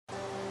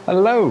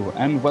Hello,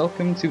 and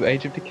welcome to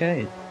Age of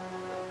Decay.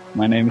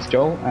 My name is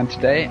Joel, and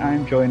today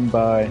I'm joined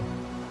by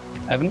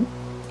Evan.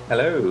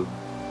 Hello.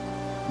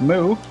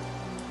 Moo.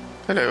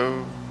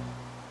 Hello.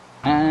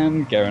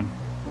 And Garen.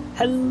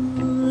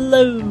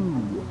 Hello.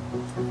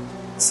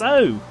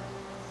 So,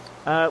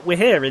 we're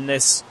here in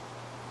this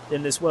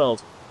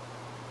world.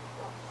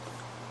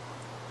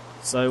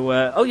 So,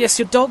 oh yes,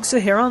 your dogs are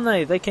here, aren't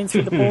they? They came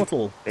through the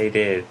portal. They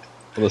did.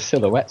 Well, the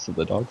silhouettes of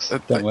the dogs. Are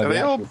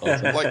they all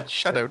like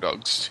shadow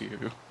dogs to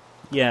you?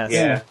 Yes.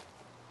 Yeah.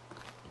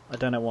 I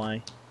don't know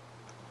why.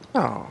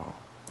 Oh.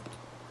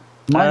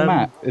 My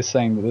map is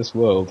saying that this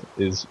world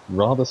is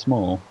rather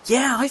small.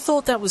 Yeah, I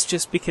thought that was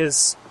just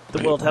because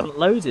the world hadn't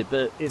loaded,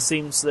 but it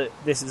seems that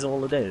this is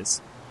all it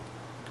is.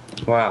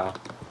 Wow.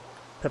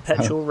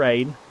 Perpetual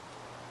rain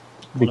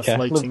Be on a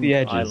careful of floating the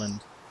edges.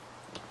 island.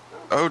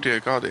 Oh dear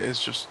God, it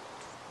is just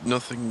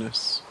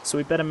nothingness. So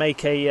we better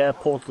make a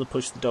portal to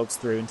push the dogs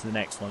through into the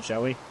next one,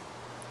 shall we?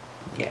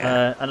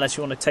 Yeah. Unless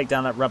you want to take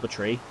down that rubber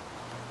tree.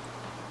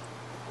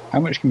 How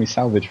much can we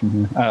salvage from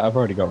here? I've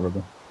already got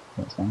rubber.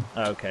 That's fine.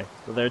 Oh, okay.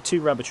 Well, there are 2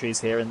 rubber trees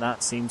here, and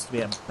that seems to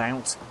be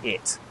about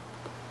it.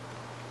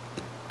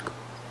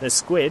 There's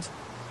squid.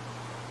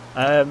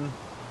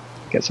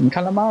 Get some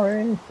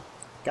calamari.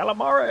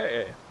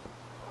 Calamari!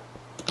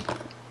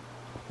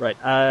 Right,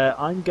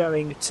 I'm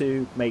going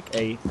to make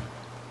a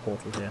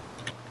portal here.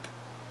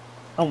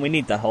 Oh, and we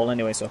need that hole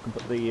anyway, so I can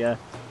put the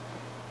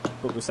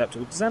book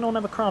receptacle. Does anyone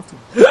have a crafting...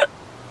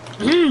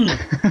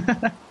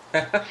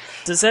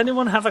 Does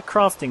anyone have a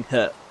crafting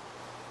hut?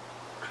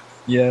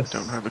 Yes.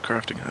 Don't have a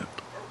crafting hut.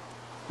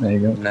 There you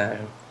go.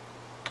 No.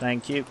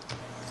 Thank you.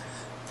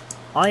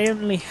 I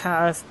only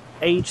have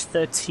age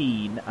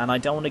 13, and I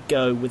don't want to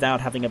go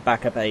without having a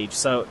backup age,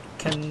 so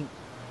can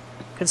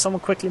someone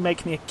quickly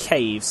make me a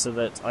cave so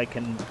that I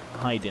can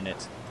hide in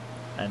it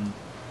and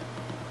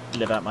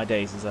live out my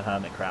days as a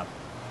hermit crab?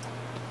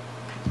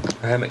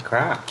 Hermit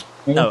crab.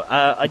 No,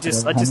 I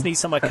just need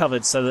somewhere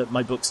covered so that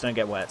my books don't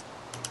get wet.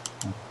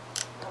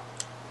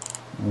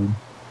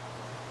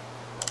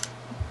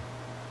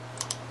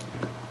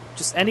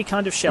 Just any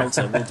kind of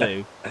shelter will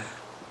do.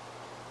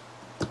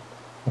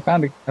 I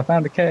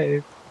found a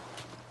cave.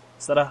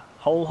 Is that a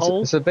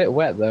hole? It's a bit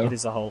wet though. It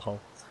is a hole.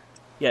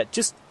 Yeah,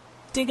 just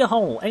dig a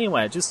hole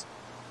anywhere. Just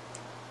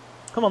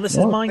come on. This is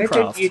What? Why Minecraft.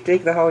 didn't you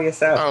dig the hole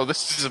yourself? Oh,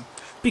 this is a.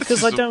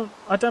 Because this is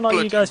I don't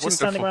like you guys just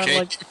standing around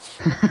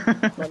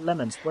wonderful like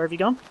lemons. Where have you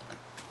gone?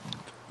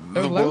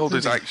 The Oh, world loads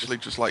is of actually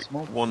just like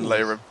small one pools.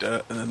 layer of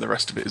dirt, and then the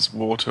rest of it is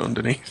water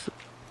underneath.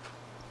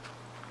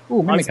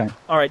 Ooh, minicamp.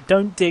 Alright,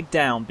 don't dig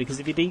down, because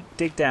if you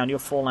dig down, you'll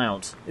fall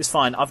out. It's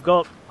fine.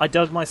 I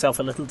dug myself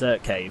a little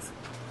dirt cave.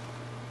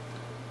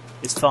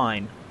 It's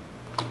fine.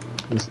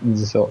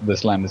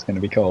 This land is going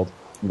to be called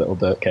Little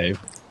Dirt Cave.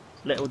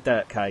 Little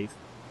dirt cave.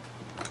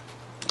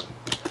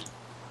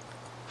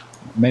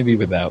 Maybe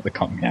without the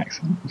Cockney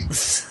accent.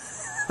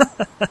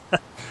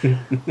 You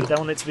don't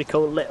want it to be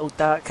called Little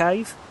Dirt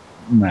Cave?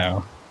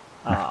 No.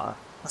 Ah,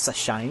 that's a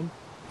shame.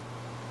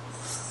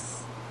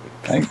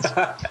 Thanks.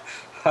 Hi.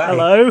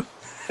 Hello?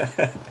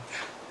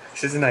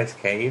 This is a nice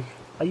cave.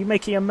 Are you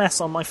making a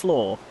mess on my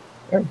floor?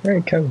 Very,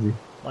 very cozy.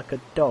 Like a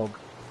dog?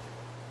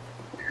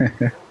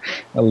 I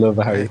love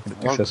how you Hey, can the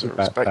dogs access are the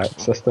backpacks.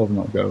 respectful. I still have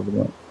not go over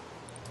that.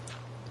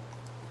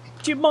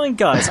 Do you mind,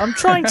 guys? I'm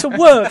trying to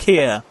work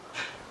here!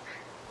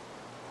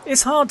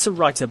 It's hard to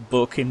write a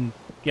book in,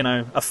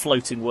 a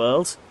floating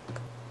world.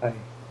 Hi.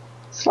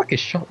 It's like a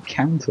shop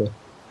counter.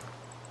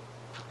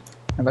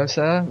 Hello,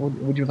 sir.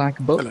 Would you like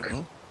a book?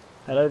 Hello.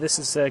 Hello, this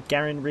is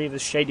Garen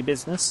Reeves' Shady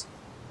Business.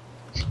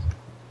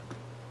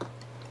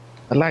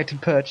 I'd like to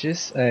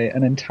purchase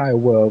an entire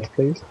world,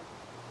 please.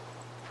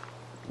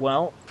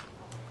 Well,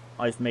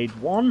 I've made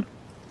 1,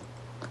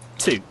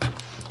 2.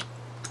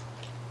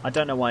 I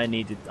don't know why I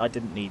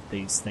didn't need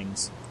these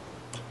things.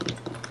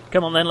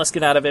 Come on then, let's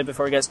get out of here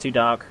before it gets too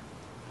dark.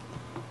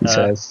 It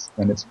says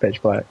when it's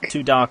pitch black.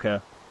 Too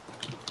darker.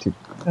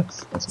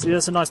 That's See,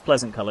 that's a nice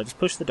pleasant colour. Just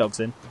push the dogs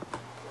in.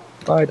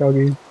 Bye,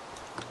 doggy.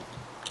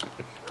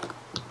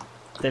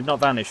 They've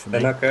not vanished from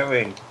They're me. not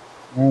going.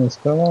 Oh, it's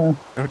still there.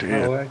 Oh Not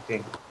dear.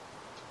 working.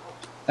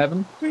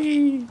 Evan?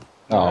 Whee!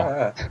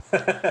 Oh.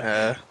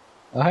 Ah.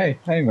 Oh, hey,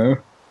 Moo.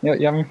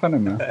 You having fun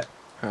in there?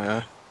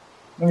 Uh,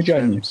 Let me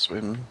join you.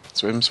 swim.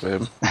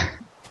 I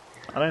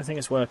don't think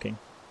it's working.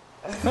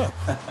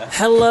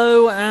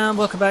 Hello and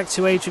welcome back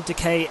to Age of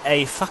Decay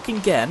a fucking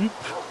again,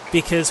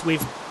 because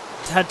we've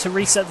had to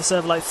reset the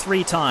server like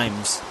 3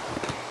 times.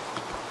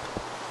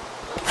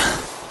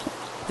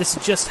 This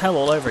is just hell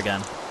all over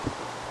again.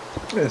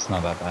 It's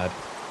not that bad.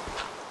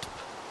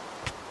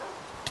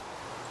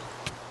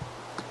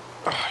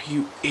 Oh,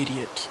 you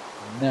idiot.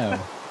 No.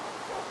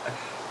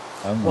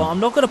 Well, I'm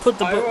not going to put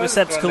the I book was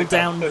receptacle gonna get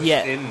down pushed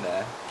yet. in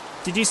there.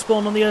 Did you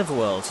spawn on the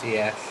overworld?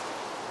 Yes.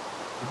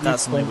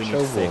 That's something we need to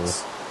punch a wall?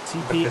 fix.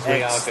 Because we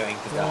are TPX going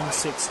to die.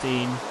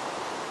 116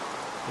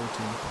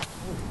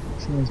 14.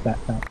 Someone's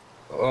backpack.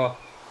 Oh,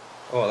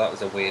 that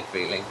was a weird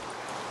feeling.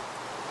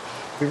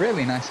 It'd be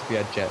really nice if we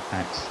had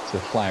jetpacks to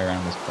fly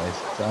around this place.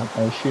 So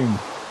I assume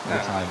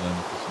This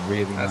island is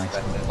really That's nice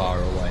and better.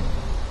 far away.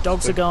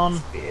 Dogs are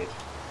gone. Weird.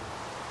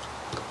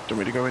 Do you want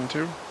me to go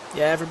into?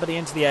 Yeah, everybody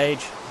into the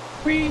age.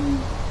 Whee! I'm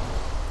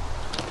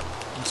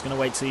just going to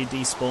wait till you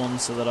despawn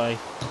so that I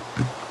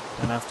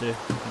don't have to,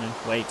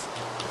 wait.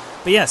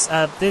 But yes,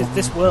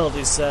 this world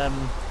is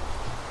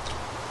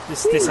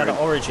this had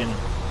origin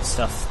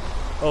stuff.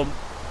 Oh,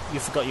 you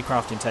forgot your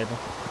crafting table.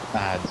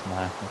 Ah, it's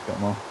mad. I've got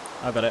more.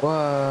 I got it.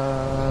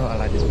 Whoa, I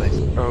like this place.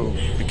 Oh,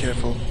 be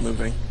careful,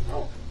 moving.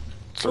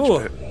 Such Ooh.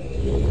 a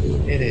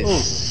bit. It is Ooh.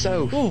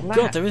 so Oh flat.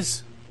 god, there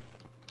is.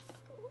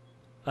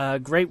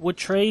 Great wood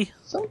tree,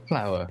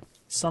 Sunflower.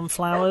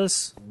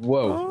 sunflowers.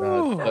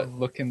 Whoa,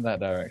 look in that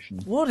direction.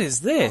 What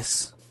is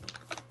this?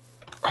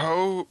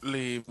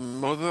 Holy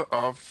mother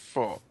of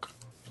fuck.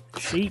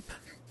 Sheep?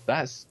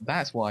 That's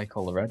why I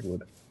call a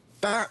redwood.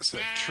 That's a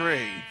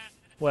tree.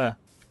 Where?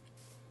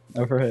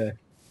 Over here.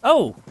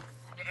 Oh,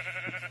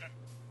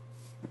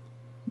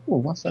 Ooh,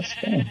 what's that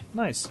stone?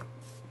 nice.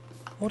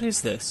 What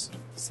is this?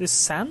 Is this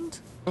sand?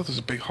 Oh, there's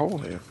a big hole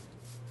here.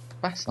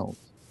 Basalt.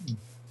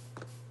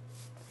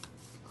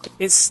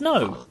 It's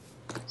snow.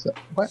 So,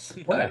 where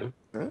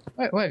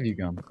have you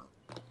gone?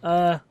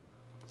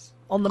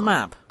 On the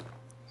map,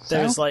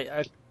 there's South?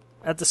 like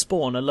at the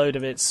spawn a load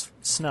of it's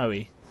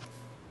snowy.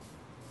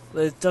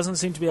 There doesn't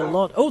seem to be a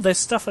lot. Oh, there's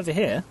stuff over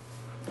here.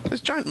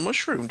 There's giant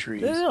mushroom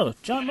trees. Oh,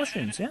 giant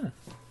mushrooms. Yeah.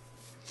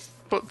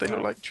 But they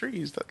look like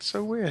trees. That's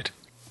so weird.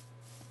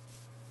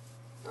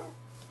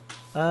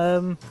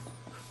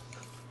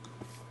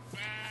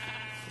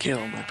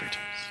 Kill my pretties.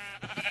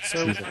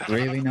 So This is a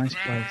really nice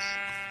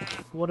place.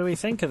 what do we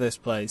think of this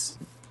place?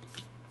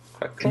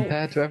 Quite cool.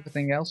 Compared to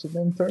everything else we've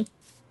been through,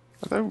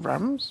 Are they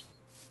rams?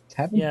 it's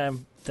heaven. Yeah,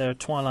 they're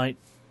Twilight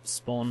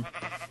spawn.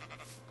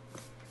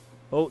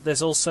 Oh,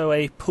 there's also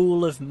a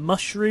pool of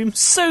mushroom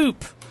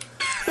soup.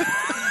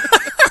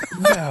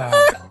 No.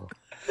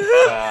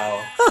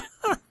 Wow.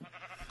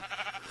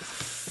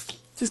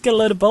 Just get a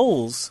load of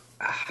bowls.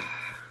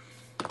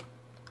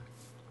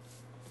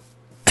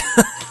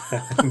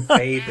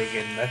 Bathing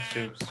in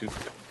mushroom soup.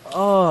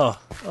 Oh,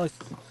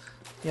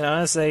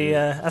 as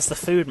the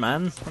food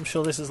man, I'm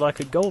sure this is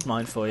like a gold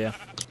mine for you.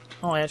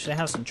 Oh, I actually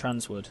have some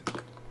trans wood.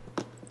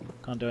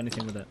 Can't do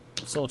anything with it.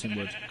 Sorting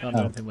wood. Can't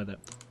do anything with it.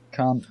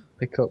 Can't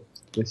pick up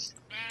this.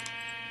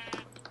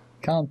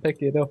 Can't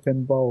pick it up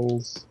in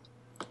bowls.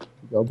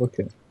 Got a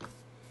bucket.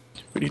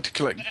 We need to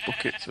collect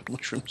buckets of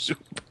mushroom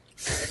soup.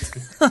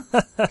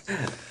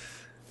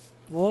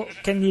 What?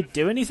 Can you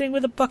do anything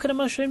with a bucket of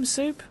mushroom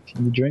soup?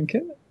 Can you drink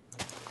it?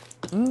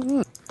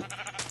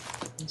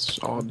 It's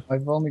odd.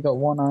 I've only got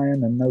one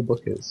iron and no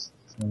buckets.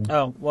 So.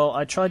 Oh, well,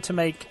 I tried to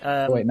make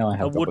Wait, no, I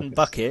have a got wooden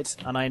buckets.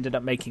 bucket, and I ended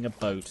up making a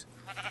boat.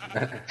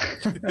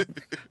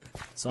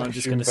 So I'm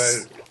just going to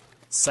Mushroom boat.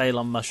 sail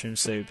on mushroom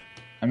soup.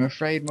 I'm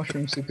afraid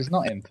mushroom soup is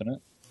not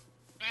infinite,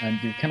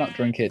 and you cannot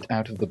drink it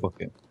out of the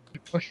bucket.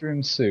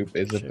 Mushroom soup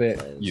is a Ship bit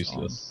is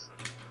useless.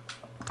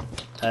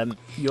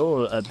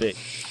 You're a bit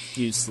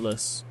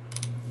useless.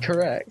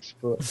 Correct,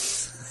 but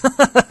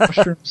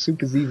mushroom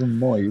soup is even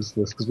more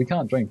useless because we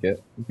can't drink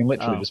it. We can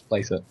literally Oh. just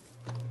place it.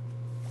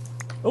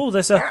 Oh,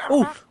 there's a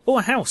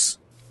a house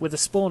with a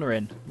spawner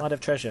in. Might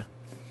have treasure.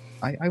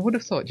 I would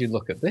have thought you'd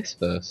look at this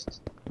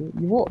first.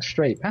 You walked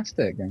straight past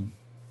it again.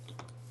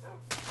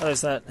 Oh,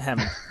 is that hem?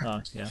 Oh,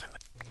 yeah.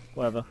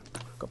 Whatever.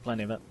 Got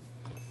plenty of it.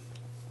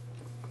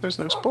 There's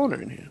no spawner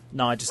in here.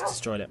 No, I just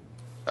destroyed it.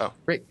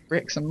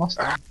 Bricks and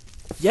mustard.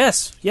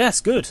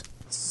 Yes, good.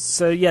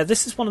 So yeah,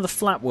 this is one of the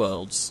flat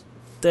worlds.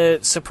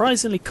 They're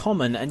surprisingly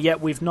common, and yet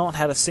we've not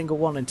had a single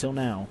one until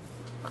now.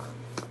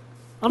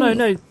 Oh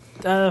no,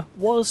 it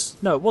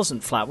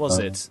wasn't flat, was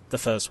Oh. it? The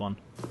first one.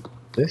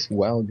 This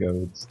well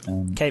goes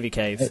Cavey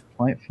cave.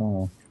 quite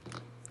far.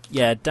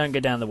 Yeah, don't go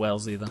down the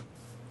wells either.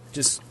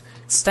 Just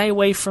stay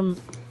away from,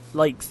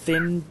 like,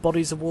 thin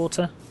bodies of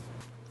water.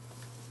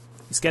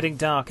 It's getting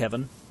dark,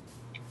 Evan.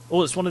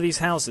 Oh, it's one of these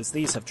houses.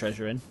 These have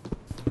treasure in.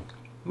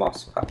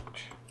 Moss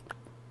patch.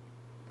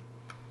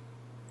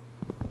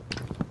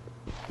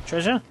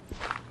 Treasure?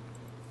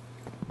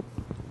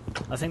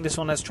 I think this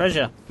one has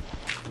treasure.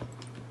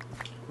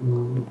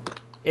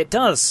 It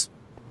does!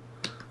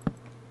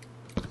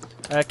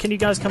 Can you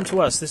guys come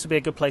to us? This would be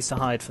a good place to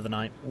hide for the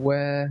night.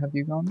 Where have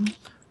you gone?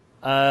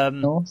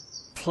 North?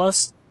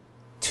 Plus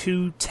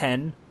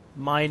 210,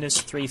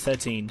 minus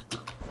 313.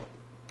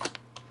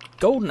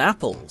 Golden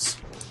apples.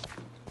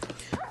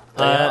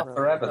 They are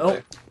forever, oh.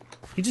 though.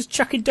 You just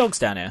chucking dogs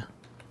down here?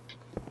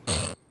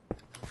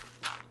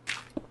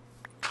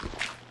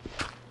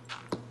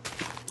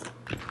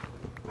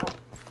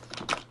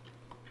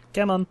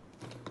 Come on.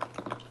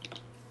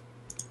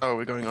 Oh,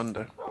 we're going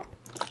under.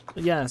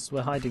 Yes,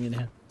 we're hiding in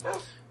here.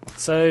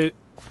 So,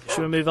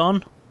 should we move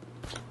on?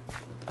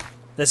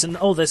 There's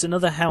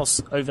another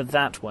house over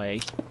that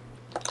way.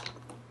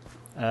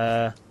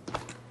 Oh,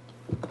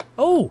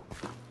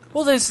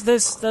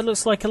 there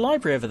looks like a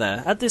library over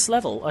there. At this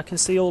level, I can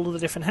see all of the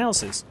different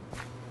houses.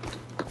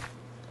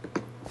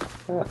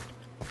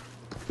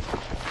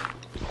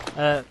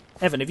 Ah.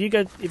 Evan, if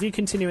you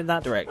continue in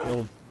that direction,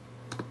 or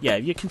Yeah,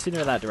 you continue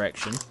in that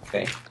direction.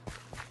 Okay.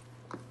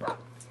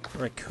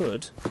 Or I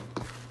could.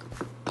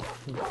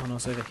 One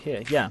else over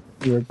here. Yeah.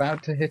 You're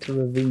about to hit a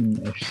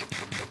ravine-ish.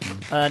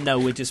 No,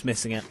 we're just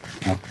missing it.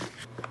 Oh.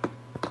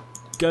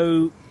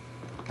 Go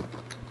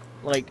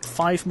like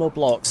 5 more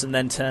blocks and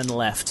then turn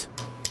left.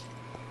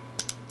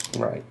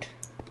 Right.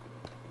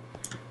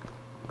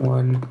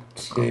 1,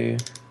 2.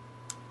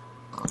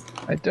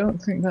 I don't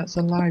think that's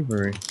a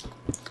library.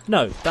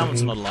 No, that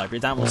one's not a library.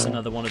 That one's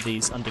another one of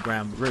these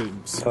underground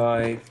rooms.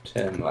 5,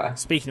 turn left.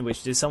 Speaking of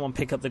which, did someone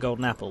pick up the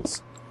golden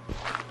apples?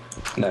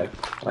 No,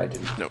 I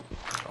didn't. No.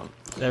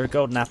 There are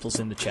golden apples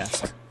in the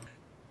chest.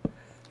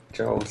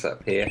 Joel's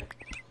up here.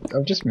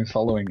 I've just been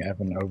following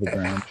Evan over the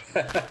ground.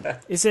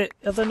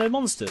 Are there no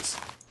monsters?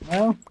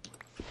 Well,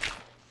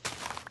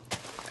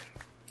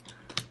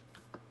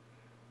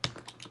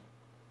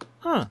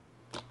 Huh.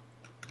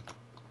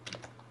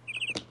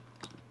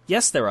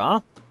 Yes, there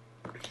are.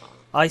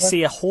 I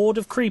see a horde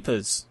of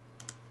creepers.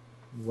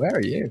 where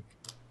are you?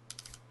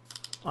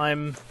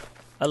 I'm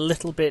a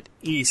little bit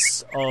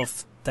east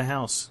of the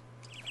house.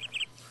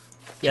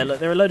 Yeah, look,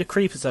 there are a load of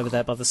creepers over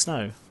there by the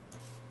snow.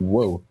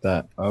 Whoa,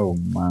 that... Oh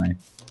my.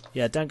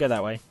 Yeah, don't go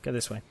that way. Go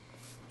this way.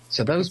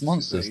 So those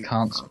monsters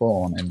can't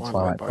spawn in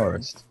Twilight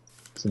Forest.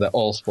 So they're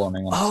all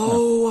spawning on the snow.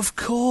 Oh, of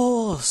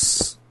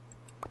course!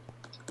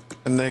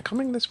 And they're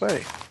coming this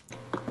way.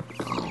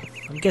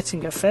 I'm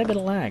getting a fair bit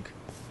of lag.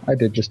 I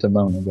did just a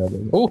moment ago.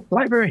 Oh,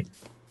 library!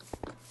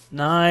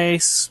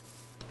 Nice.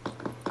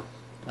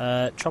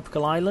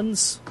 Tropical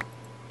islands.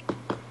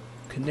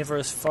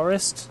 Carnivorous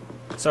forest.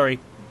 Sorry.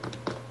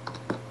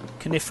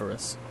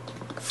 Coniferous.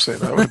 So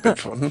that would have been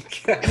fun.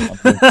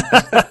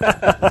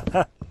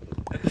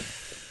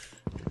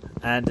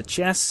 And a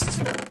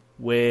chest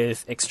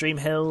with extreme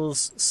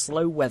hills,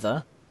 slow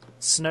weather,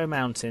 snow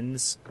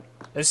mountains,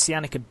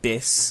 oceanic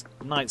abyss,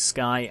 night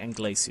sky, and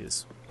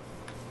glaciers.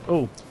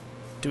 Oh,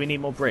 do we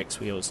need more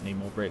bricks? We also need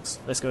more bricks.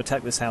 Let's go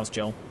attack this house,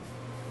 Joel.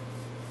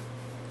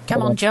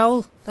 Come on,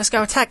 Joel. Let's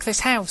go attack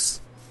this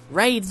house.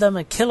 Raid them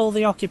and kill all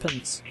the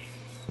occupants.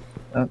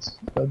 That's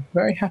a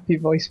very happy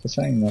voice for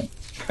saying that.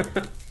 I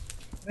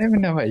don't even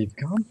know where you've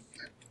gone.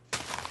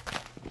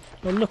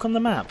 Well, look on the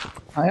map.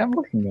 I am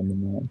looking on the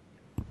map.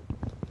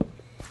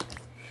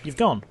 You've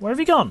gone. Where have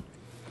you gone?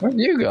 Where have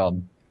you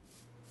gone?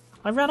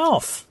 I ran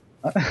off.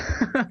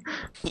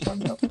 I'm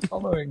not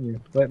following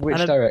you. Which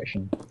And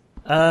direction?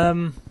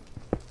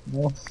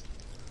 North?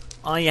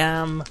 I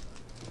am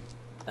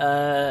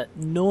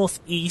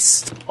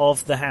northeast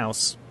of the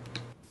house.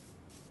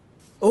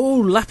 Oh,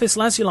 lapis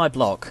lazuli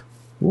block.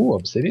 Ooh,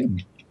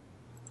 obsidian.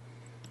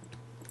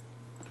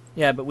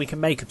 Yeah, but we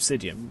can make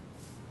obsidian.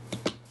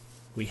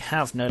 We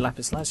have no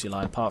lapis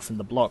lazuli apart from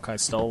the block I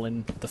stole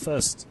in the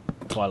first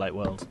Twilight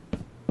World.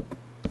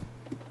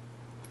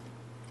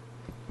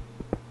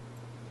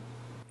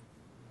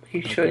 Are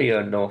you sure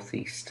you're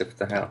northeast of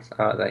the house?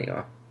 Oh, there you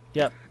are.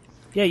 Yep.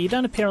 Yeah, you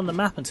don't appear on the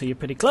map until you're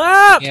pretty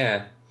close.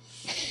 Yeah.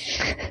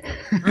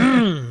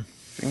 I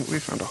think we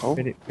found a hole.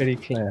 Pretty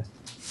clear.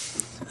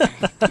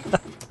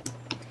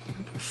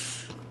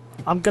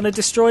 I'm gonna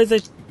destroy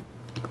the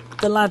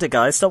ladder,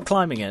 guys. Stop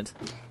climbing it.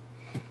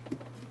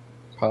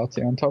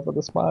 Party on top of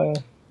the spire.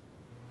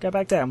 Go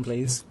back down,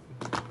 please.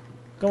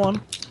 Go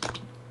on.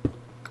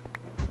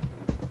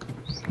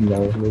 Just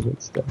lower a little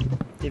bit steady.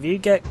 If you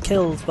get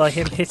killed by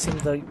him hitting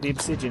the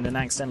obsidian and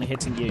accidentally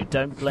hitting you,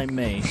 don't blame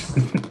me.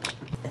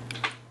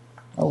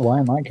 Oh, why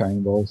am I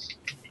carrying balls?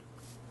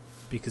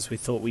 Because we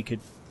thought we could,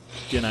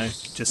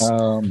 just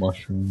Oh,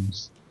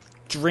 mushrooms.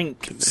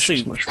 drink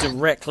soup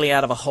directly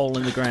out of a hole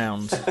in the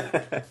ground.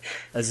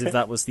 As if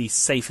that was the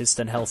safest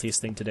and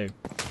healthiest thing to do.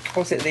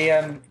 Was it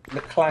the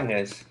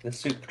clangers, the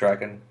soup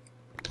dragon?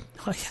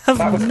 I have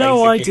That was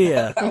no basically-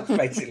 idea. That was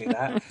basically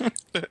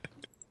that.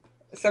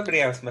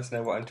 Somebody else must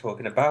know what I'm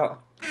talking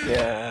about.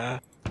 Yeah.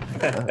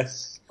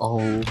 That's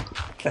old.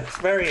 That's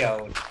very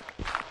old.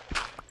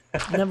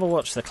 Never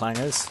watched the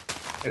clangers.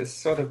 It was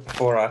sort of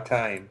before our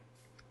time.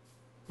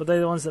 Were they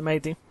the ones that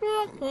made the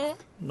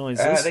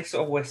noises? They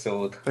sort of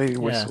whistled. They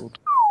whistled.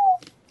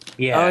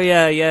 Yeah. Oh,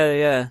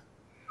 yeah.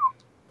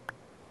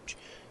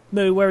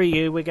 Moo, where are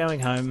you? We're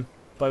going home.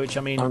 By which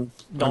I mean,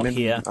 not I'm in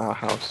here. our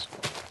house.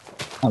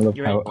 I love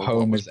You're how in-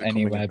 home is Becoming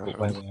anywhere our but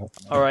where house. we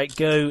are. Alright,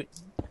 go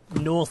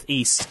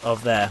northeast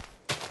of there.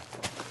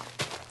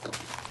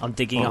 I'm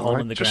digging a hole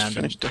in the just ground.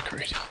 finished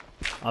decorating.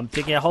 I'm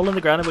digging a hole in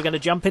the ground and we're going to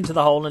jump into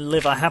the hole and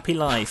live a happy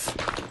life.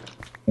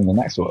 In the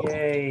next world.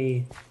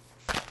 Yay.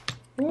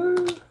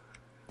 Woo.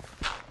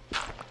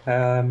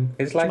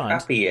 Is life mind?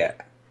 happy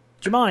yet?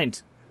 Do you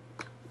mind?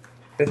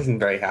 This isn't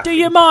very happy. Do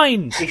you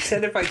mind? He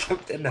said if I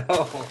jumped in the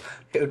hole,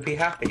 it would be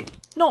happy.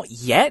 Not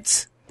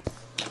yet.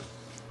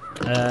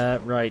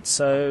 Right,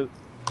 so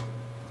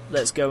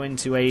let's go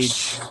into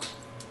age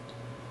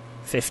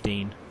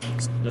 15.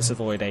 Let's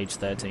avoid age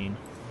 13.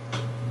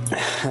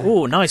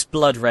 Ooh, nice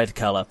blood red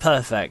colour.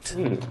 Perfect.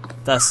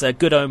 That's a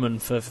good omen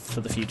for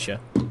the future.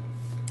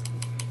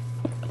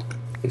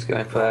 Who's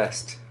going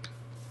first?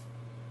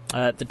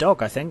 The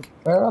dog, I think.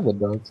 Where are the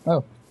dogs?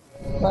 Oh.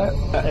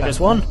 No. There goes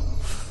one.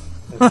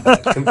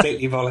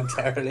 Completely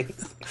voluntarily.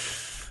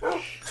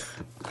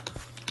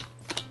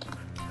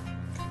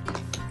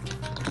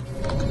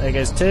 There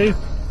goes 2.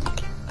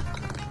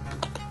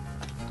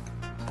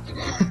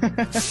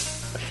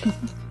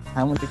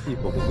 How many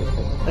people did it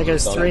take? There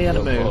goes 3 and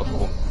a moo.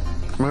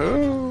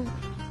 Oh.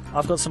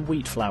 I've got some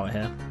wheat flour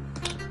here.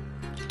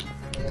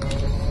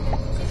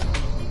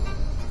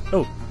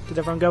 Oh, did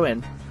everyone go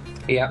in?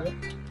 Yeah.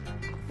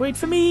 Wait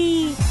for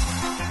me!